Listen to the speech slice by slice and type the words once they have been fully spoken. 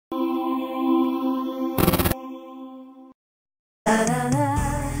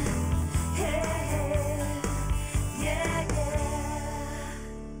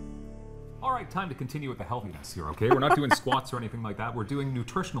time to continue with the healthiness here, okay? We're not doing squats or anything like that. We're doing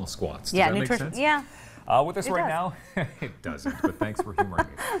nutritional squats. Does that make sense? Yeah. With us right now, it doesn't, but thanks for humoring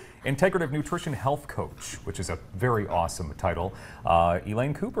me. Integrative Nutrition Health Coach, which is a very awesome title.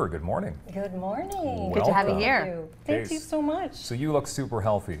 Elaine Cooper, good morning. Good morning. Good to have you here. Thank you so much. So you look super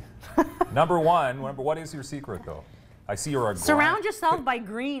healthy. Number one, what is your secret though? I see you're a Surround yourself by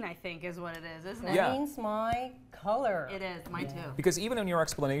green, I think, is what it is, isn't it? That means my color. It is, mine too. Because even in your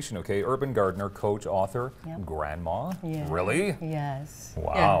explanation, okay, urban gardener, coach, author, grandma, really? Yes.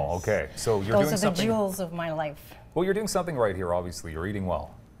 Wow, yes. Okay. So you're Those doing are something. the jewels of my life. Well, you're doing something right here, obviously. You're eating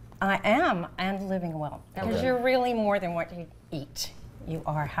well. I am, and living well. Because you're really more than what you eat. You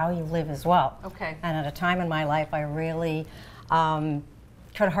are how you live as well. Okay. And at a time in my life, I really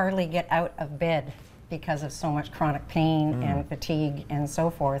could hardly get out of bed because of so much chronic pain and fatigue and so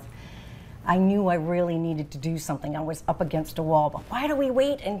forth. I knew I really needed to do something. I was up against a wall, but why do we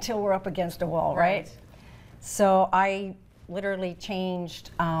wait until we're up against a wall, right? So I literally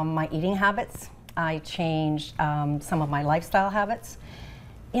changed my eating habits. I changed some of my lifestyle habits.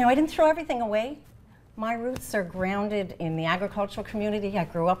 You know, I didn't throw everything away. My roots are grounded in the agricultural community. I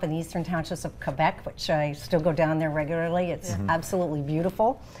grew up in the eastern townships of Quebec, which I still go down there regularly. It's absolutely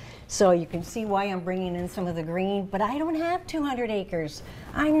beautiful. So you can see why I'm bringing in some of the green, but I don't have 200 acres.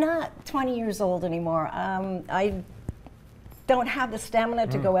 I'm not 20 years old anymore. I don't have the stamina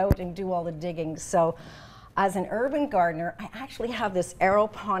to go out and do all the digging. So as an urban gardener, I actually have this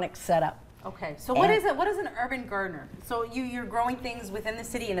aeroponic setup. Okay, so what is it? What is an urban gardener? So you're growing things within the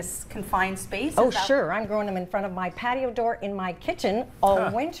city in a confined space? Oh, sure. I'm growing them in front of my patio door in my kitchen all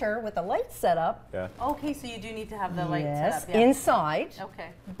winter with the lights set up. Yeah. Okay, so you do need to have the lights set up. Yes, inside. Okay.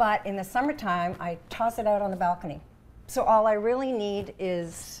 But in the summertime, I toss it out on the balcony. So all I really need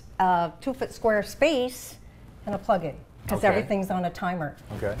is a 2-foot square space and a plug-in, because everything's on a timer.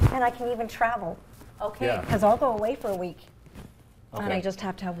 Okay. And I can even travel. Okay. Because I'll go away for a week. And I just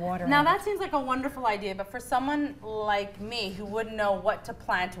have to have water. Now that seems like a wonderful idea, but for someone like me who wouldn't know what to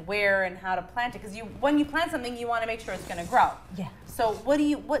plant, where, and how to plant it, because when you plant something, you want to make sure it's going to grow. Yeah. So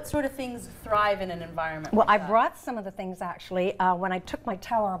what sort of things thrive in an environment? Well, like I brought some of the things actually. When I took my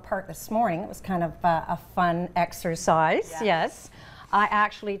tower apart this morning, it was kind of a fun exercise. Yes. I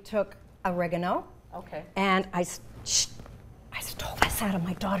actually took oregano. Okay. And I stole this out of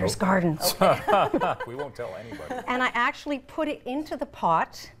my daughter's garden. We won't tell anybody. And I actually put it into the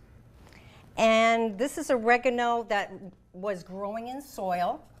pot. And this is oregano that was growing in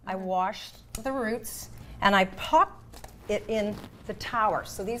soil. I washed the roots and I popped it in the tower.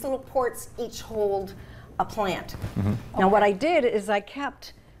 So these little ports each hold a plant. Now what I did is I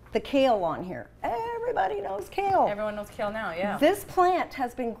kept the kale on here. Everybody knows kale. Everyone knows kale now, yeah. This plant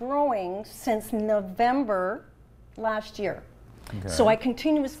has been growing since November last year. Okay. So I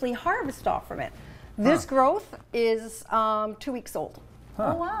continuously harvest off from it. This growth is 2 weeks old.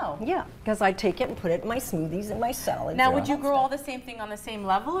 Oh, wow. Yeah, because I take it and put it in my smoothies and my salads. Now, would you grow all the same thing on the same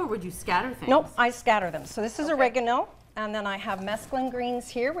level, or would you scatter things? Nope, I scatter them. So this is oregano, and then I have mesclun greens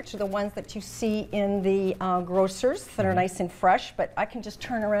here, which are the ones that you see in the grocers that are nice and fresh, but I can just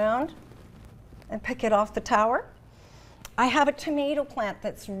turn around and pick it off the tower. I have a tomato plant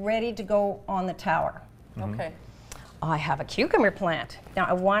that's ready to go on the tower. Okay. I have a cucumber plant. Now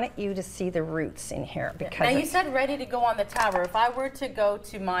I wanted you to see the roots in here because now you said ready to go on the tower. If I were to go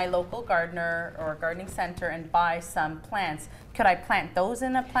to my local gardener or gardening center and buy some plants, could I plant those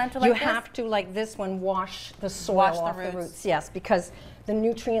in a planter like you this? have to, like this one, wash the soil off the roots. Yes, because the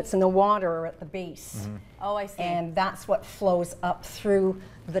nutrients in the water are at the base. Oh, I see. And that's what flows up through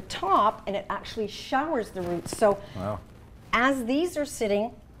the top, and it actually showers the roots. So as these are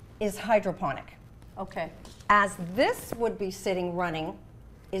sitting is hydroponic. Okay. As this would be sitting running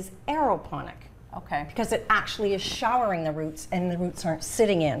is aeroponic. Okay. Because it actually is showering the roots and the roots aren't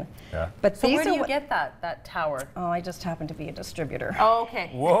sitting in. Yeah. But So these where do you are get that tower? Oh, I just happen to be a distributor. Oh, okay.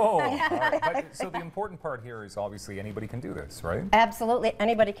 Whoa. But, so the important part here is obviously anybody can do this, right? Absolutely,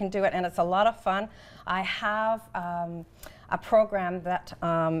 anybody can do it, and it's a lot of fun. I have a program that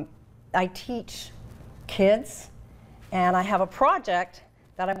I teach kids, and I have a project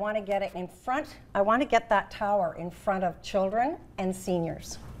that I want to get it in front. I want to get that tower in front of children and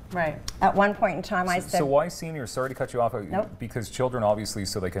seniors. Right. At one point in time, I said... So why seniors? Sorry to cut you off. Nope. Because children, obviously,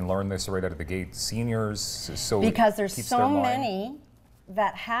 so they can learn this right out of the gate. Seniors, so because there's keeps so their mind. many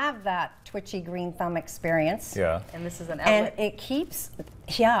that have that twitchy green thumb experience. Yeah. And this is an outlet. And it keeps,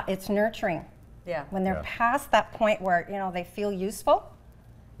 it's nurturing. Yeah. When they're past that point where, you know, they feel useful,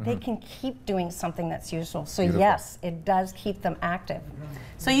 they can keep doing something that's useful. So Beautiful. yes, it does keep them active.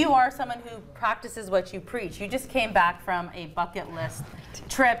 So you are someone who practices what you preach. You just came back from a bucket list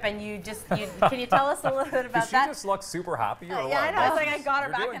trip, and can you tell us a little bit about Does she that? just look super happy or what? Yeah, I know. It's like I got her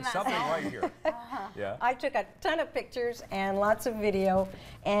You're back doing in that something zone. right here. Yeah. I took a ton of pictures and lots of video,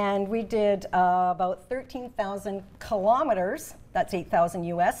 and we did about 13,000 kilometers, that's 8,000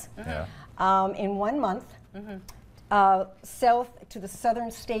 US, Yeah. in 1 month, south to the southern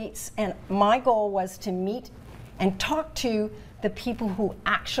states. And my goal was to meet and talk to the people who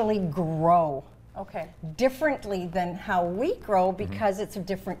actually grow Okay. differently than how we grow, because it's a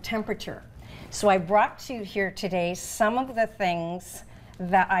different temperature. So I brought to you here today some of the things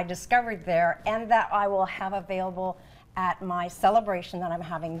that I discovered there and that I will have available at my celebration that I'm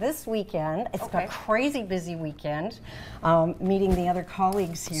having this weekend. It's Okay. a crazy busy weekend, meeting the other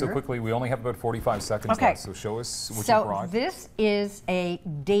colleagues here. So quickly, we only have about 45 seconds Okay. left, so show us what you So brought. this is a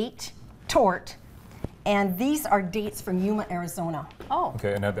date tort, and these are dates from Yuma, Arizona. Oh.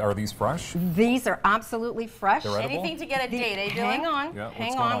 Okay, and are these fresh? These are absolutely fresh. They're edible? Anything to get a date, eh, Hang Dylan? on, Yeah, what's hang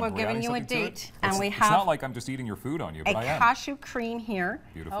going on. on? We're Do we giving add you a something to it? date, and we It's have not like I'm just eating your food on you, a but I am. cashew cream here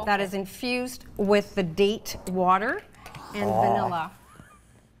Beautiful. that is infused with the date water and vanilla.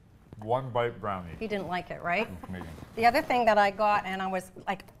 One bite brownie. He didn't like it, right? Amazing. The other thing that I got, and I was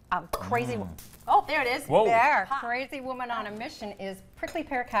like a crazy, Oh, there it is. Whoa. there, Ha. crazy woman on a mission, is prickly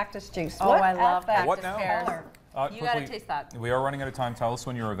pear cactus juice. Oh, What I love the- cactus What now? pears. color. You gotta taste that. We are running out of time. Tell us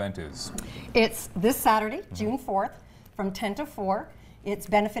when your event is. It's this Saturday, June 4th, from 10 to 4. It's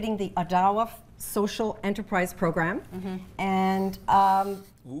benefiting the Odawa Social Enterprise Program. And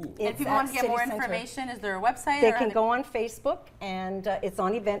Ooh. it's If people at want to get City more Center. information, is there a website? They or can how go on Facebook, and it's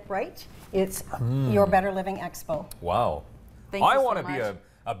on Eventbrite. It's Your Better Living Expo. Wow. Thank I you so want to be much.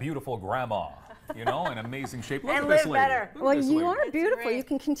 a beautiful grandma, you know, in amazing shape. Look And at this live lady. better. Look at Well, this you lady. are beautiful. great. You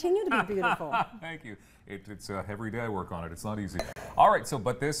can continue to be beautiful. Thank you. It's every day I work on it. It's not easy. All right, so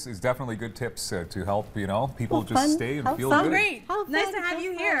but this is definitely good tips to help, you know, people Have just fun. stay and Have feel fun. good. Great. How Nice fun, to have how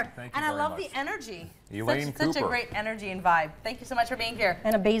you fun. here. Thank you and I very love much. the energy. Elaine Such a Cooper. great energy and vibe. Thank you so much for being here.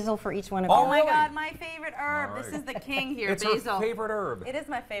 And a basil for each one of Oh, you. Oh my really? God, my favorite herb. All This right. is the king here, It's basil. her favorite herb. It is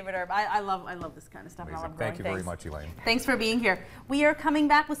my favorite herb. I love this kind of stuff. And I Amazing. love growing Thank you very things. much, Elaine. Thanks for being here. We are coming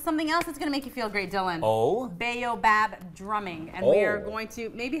back with something else that's going to make you feel great, Dylan. Oh? Baobab drumming. And we are Oh. going to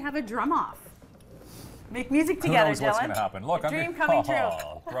maybe have a drum off. Make music Who together, knows Dylan. what's going to happen? Look, A I'm dream coming true.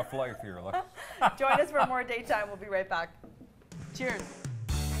 Rough life here. Look. Join us for more daytime. We'll be right back. Cheers.